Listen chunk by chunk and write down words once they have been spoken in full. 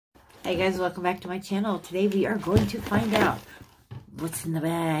Hey guys, welcome back to my channel. Today we are going to find out what's in the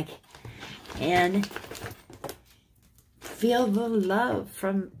bag and feel the love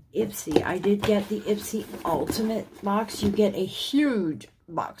from Ipsy. I did get the Ipsy Ultimate box. You get a huge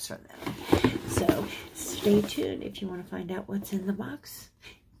box from them. So stay tuned if you want to find out what's in the box.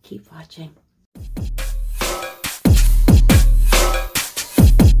 Keep watching.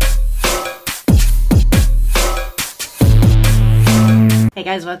 Hey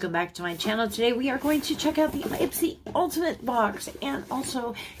guys, welcome back to my channel. Today we are going to check out the Ipsy Ultimate box, and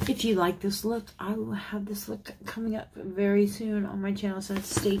also if you like this look, I will have this look coming up very soon on my channel, so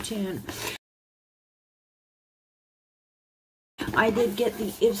stay tuned. I did get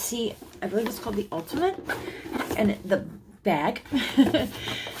the Ipsy, I believe it's called the Ultimate, and the bag.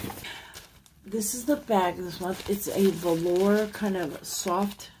 This is the bag this month. It's a velour kind of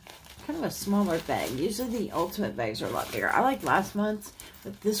soft, kind of a smaller bag. Usually the Ultimate bags are a lot bigger. I like last month's,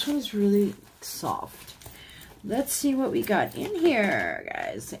 but this one's really soft. Let's see what we got in here,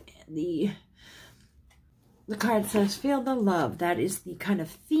 guys. The card says feel the love. That is the kind of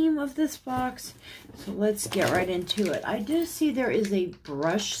theme of this box. So let's get right into it. I do see there is a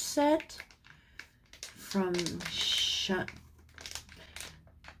brush set from Shun.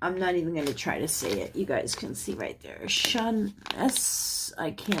 I'm not even going to try to say it. You guys can see right there. Shun S.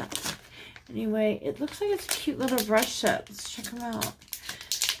 I can't. Anyway, it looks like it's a cute little brush set. Let's check them out.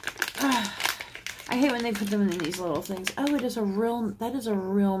 I hate when they put them in these little things. Oh, it is a real, that is a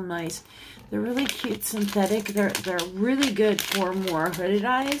real nice. They're really cute synthetic. They're really good for more hooded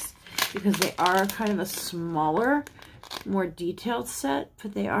eyes because they are kind of a smaller, more detailed set,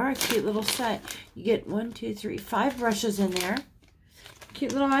 but they are a cute little set. You get 1, 2, 3, 5 brushes in there.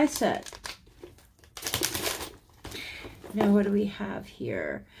 Cute little eye set. Now, what do we have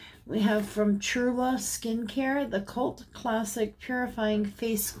here? We have from Trula Skincare, the Cult Classic Purifying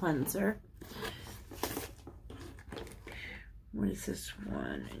Face Cleanser. What is this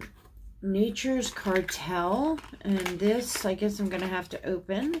one? Nature's Cartel. And this, I guess I'm going to have to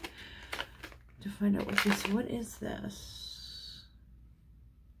open to find out what is this?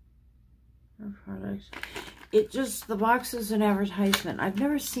 Our products. It just, the box is an advertisement. I've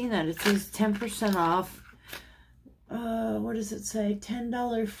never seen that. It says 10% off. What does it say?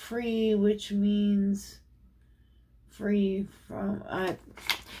 $10 free, which means free from,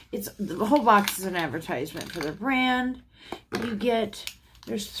 it's, the whole box is an advertisement for the brand. You get,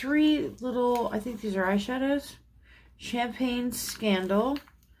 there's 3 little, I think these are eyeshadows. Champagne Scandal.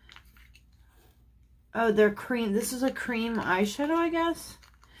 Oh, they're cream. This is a cream eyeshadow, I guess.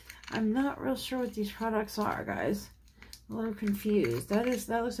 I'm not real sure what these products are, guys. I'm a little confused. That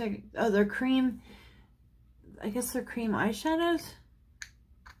looks like, oh, they're cream. I guess they're cream eyeshadows.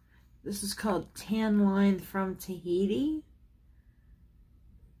 This is called Tan Line from Tahiti.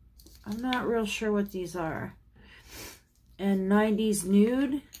 I'm not real sure what these are. And 90s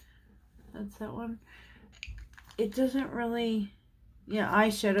Nude. That's that one. It doesn't really, yeah,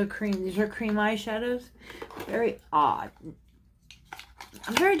 eyeshadow cream. These are cream eyeshadows. Very odd.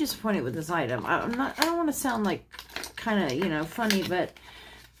 I'm very disappointed with this item. I don't want to sound like kind of, you know, funny, but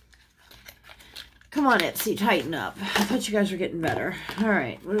come on, Ipsy, tighten up. I thought you guys were getting better. All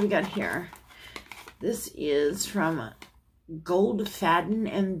right, what do we got here? This is from Gold Fadden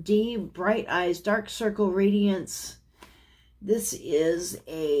MD, Bright Eyes, Dark Circle Radiance. This is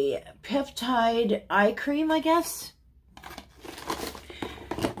a peptide eye cream, I guess.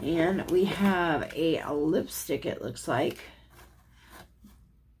 And we have a lipstick, it looks like.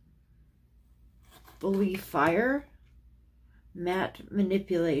 Bully Fire Matte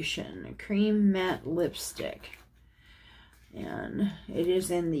Manipulation Cream Matte Lipstick, and it is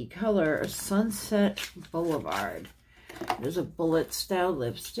in the color Sunset Boulevard. It is a bullet style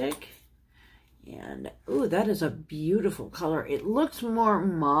lipstick, and ooh, that is a beautiful color. It looks more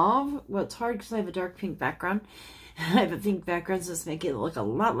mauve. Well, it's hard because I have a dark pink background. I have a pink background, so it's making it look a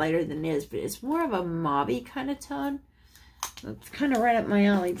lot lighter than it is, but it's more of a mauvey kind of tone. It's kind of right up my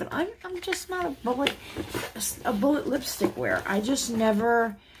alley, but I'm just not a bullet lipstick wearer. I just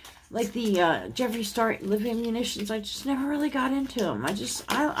never, like the Jeffree Star lip ammunitions, I just never really got into them.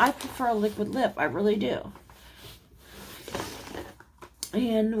 I prefer a liquid lip. I really do.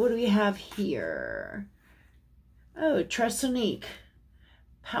 And what do we have here? Oh, Tresonique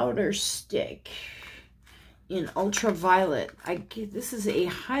Powder Stick in Ultraviolet. This is a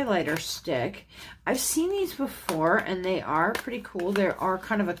highlighter stick. I've seen these before, and they are pretty cool. They are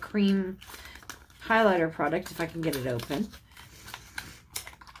kind of a cream highlighter product, if I can get it open.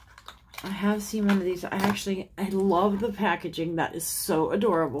 I have seen one of these. I love the packaging. That is so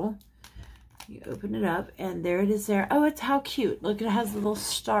adorable. You open it up, and there it is there. Oh, it's how cute. Look, it has little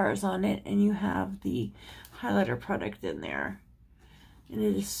stars on it, and you have the highlighter product in there.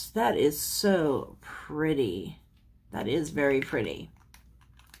 And that is so pretty. That is very pretty.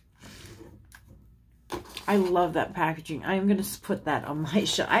 I love that packaging. I'm going to put that on my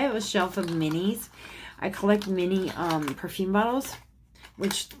shelf. I have a shelf of minis. I collect mini perfume bottles,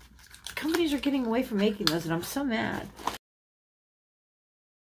 which companies are getting away from making those, and I'm so mad.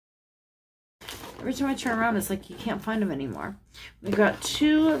 Every time I turn around, it's like you can't find them anymore. We got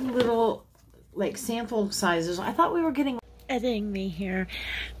 2 little, like, sample sizes. I thought we were getting... Editing me here.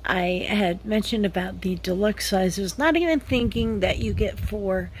 I had mentioned about the deluxe sizes, not even thinking that you get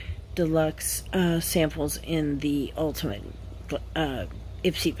 4 deluxe samples in the ultimate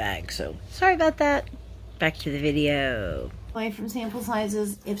Ipsy bag. So, sorry about that. Back to the video. Away from sample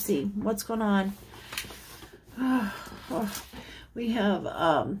sizes, Ipsy. What's going on? We have...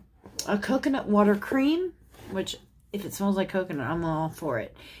 a coconut water cream, which if it smells like coconut, I'm all for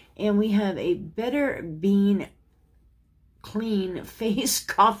it. And we have a Better Bean Clean Face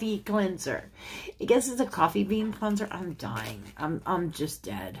Coffee Cleanser. I guess it's a coffee bean cleanser. I'm dying. I'm just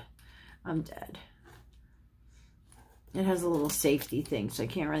dead. I'm dead. It has a little safety thing, so I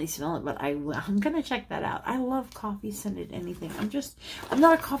can't really smell it, but I'm gonna check that out. I love coffee scented anything. I'm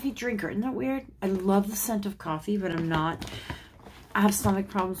not a coffee drinker. Isn't that weird? I love the scent of coffee, but I'm not. I have stomach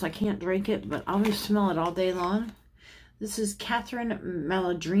problems, so I can't drink it, but I'll just smell it all day long. This is Catherine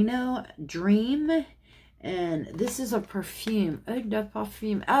Maladrino Dream, and this is a perfume. Eau de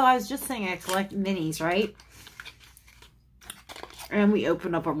Parfum. Oh, I was just saying I collect minis, right? And we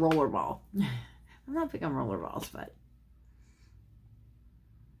open up a roller ball. I'm not big on roller balls, but...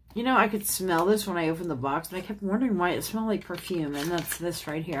 You know, I could smell this when I opened the box, but I kept wondering why it smelled like perfume, and that's this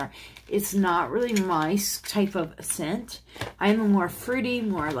right here. It's not really my type of scent. I'm a more fruity,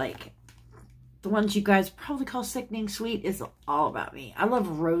 more like the ones you guys probably call sickening sweet is all about me. I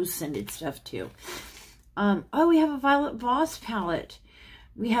love rose-scented stuff, too. Oh, we have a Violet Voss palette.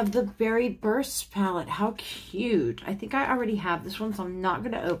 We have the Berry Burst palette. How cute. I think I already have this one, so I'm not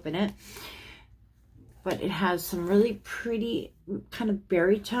going to open it. But it has some really pretty kind of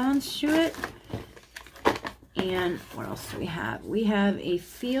berry tones to it. And what else do we have? We have a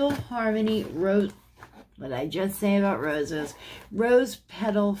Feel Harmony Rose. What did I just say about roses? Rose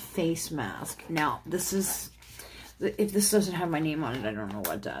Petal Face Mask. Now, this is... If this doesn't have my name on it, I don't know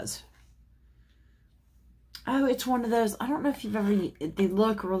what does. Oh, it's one of those... I don't know if you've ever... They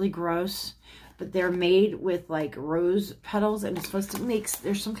look really gross. But they're made with like rose petals, and it's supposed to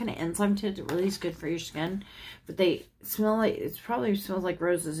there's some kind of enzyme to it that really is good for your skin. But they smell like, it probably smells like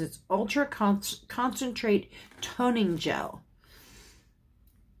roses. It's ultra concentrate toning gel.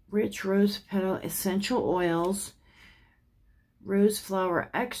 Rich rose petal essential oils. Rose flower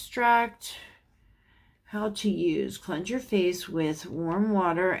extract. How to use. Cleanse your face with warm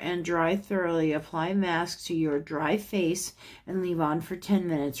water and dry thoroughly. Apply mask to your dry face and leave on for 10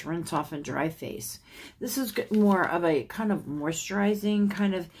 minutes. Rinse off and dry face. This is more of a kind of moisturizing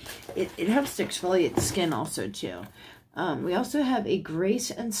kind of... It helps to exfoliate the skin also too. We also have a Grace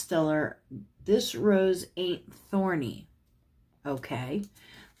and Stellar. This rose ain't thorny. Okay.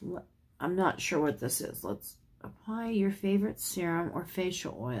 I'm not sure what this is. Let's... Apply your favorite serum or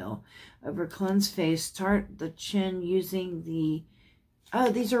facial oil over cleansed face. Start the chin using the... Oh,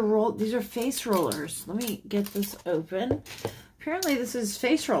 these are face rollers. Let me get this open. Apparently, this is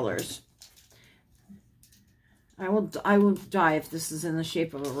face rollers. I will die if this is in the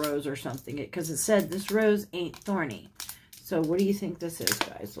shape of a rose or something, because it said this rose ain't thorny. So, what do you think this is,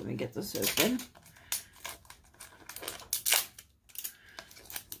 guys? Let me get this open.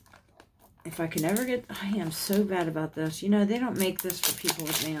 If I can ever get... I am so bad about this. You know, they don't make this for people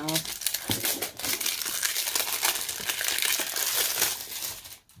with nails.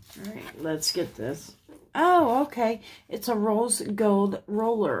 Alright, let's get this. Oh, okay. It's a rose gold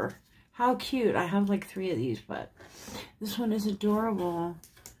roller. How cute. I have like 3 of these, but this one is adorable.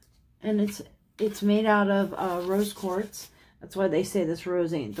 And it's made out of rose quartz. That's why they say this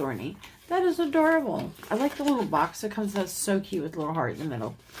rose ain't thorny. That is adorable. I like the little box that comes. That's so cute with a little heart in the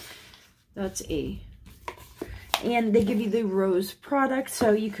middle. That's and they give you the rose product,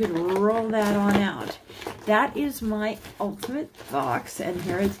 so you could roll that on out. That is my ultimate box, and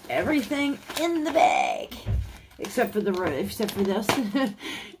here is everything in the bag, except for this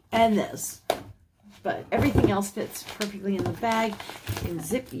and this. But everything else fits perfectly in the bag. You can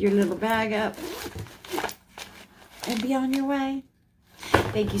zip your little bag up and be on your way.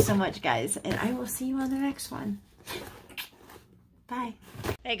 Thank you so much, guys, and I will see you on the next one. Bye.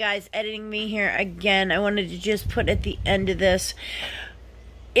 Hey guys, editing me here again. I wanted to just put at the end of this,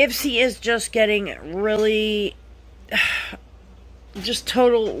 Ipsy is just getting really just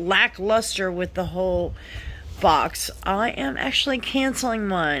total lackluster with the whole box. I am actually canceling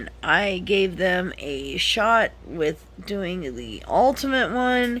mine. I gave them a shot with doing the ultimate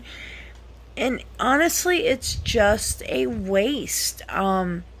one, and honestly, it's just a waste.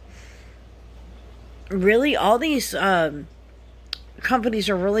 Really, all these companies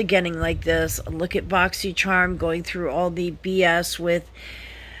are really getting like this. Look at BoxyCharm going through all the BS with,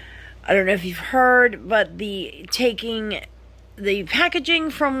 I don't know if you've heard, but the taking the packaging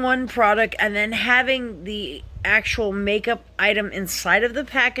from one product and then having the actual makeup item inside of the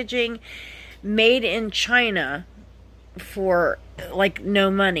packaging made in China for like no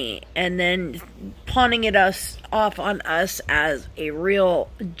money, and then pawning it off on us as a real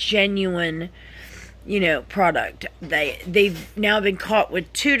genuine, you know, product. They've now been caught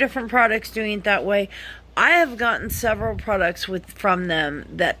with 2 different products doing it that way. I have gotten several products from them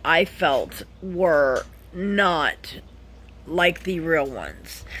that I felt were not like the real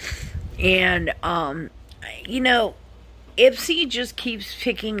ones. And you know, Ipsy just keeps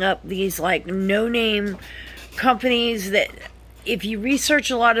picking up these like no-name companies that, if you research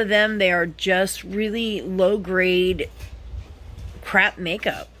a lot of them, they are just really low-grade crap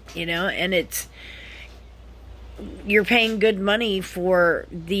makeup, you know, and you're paying good money for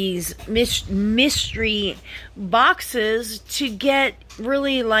these mystery boxes to get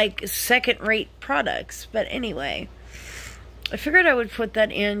really like second-rate products. But anyway, I figured I would put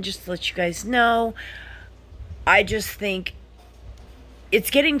that in just to let you guys know. I just think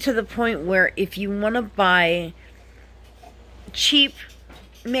it's getting to the point where if you want to buy cheap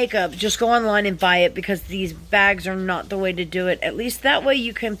makeup, just go online and buy it, because these bags are not the way to do it. At least that way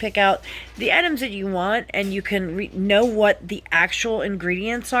you can pick out the items that you want, and you can know what the actual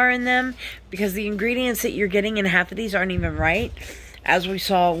ingredients are in them, because the ingredients that you're getting in half of these aren't even right, as we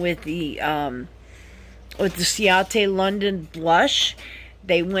saw with the Ciate London blush.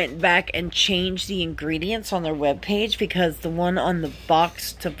 They went back and changed the ingredients on their webpage because the one on the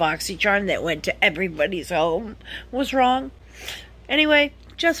box to BoxyCharm that went to everybody's home was wrong. Anyway,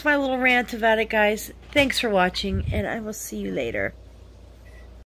 just my little rant about it, guys. Thanks for watching, and I will see you later.